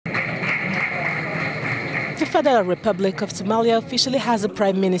The Federal Republic of Somalia officially has a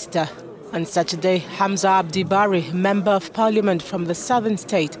Prime Minister. On Saturday, Hamza Abdi Barre, Member of Parliament from the southern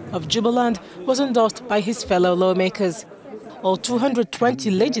state of Jubaland, was endorsed by his fellow lawmakers. All 220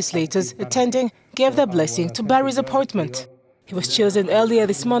 legislators attending gave their blessing to Barre's appointment. He was chosen earlier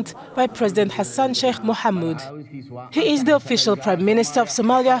this month by President Hassan Sheikh Mohamud. He is the official Prime Minister of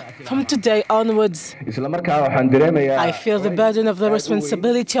Somalia from today onwards. I feel the burden of the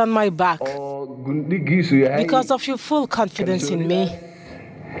responsibility on my back because of your full confidence in me.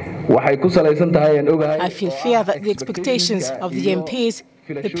 I feel fear that the expectations of the MPs,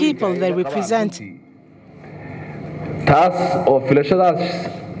 the people they represent, and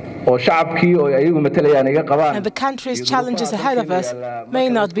the country's challenges ahead of us may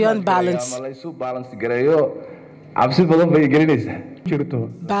not be on balance.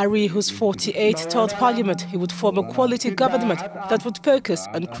 Barre, who's 48, told Parliament he would form a quality government that would focus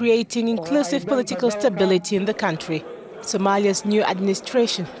on creating inclusive political stability in the country. Somalia's new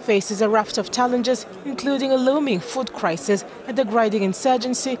administration faces a raft of challenges, including a looming food crisis and a grinding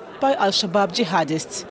insurgency by Al-Shabaab jihadists.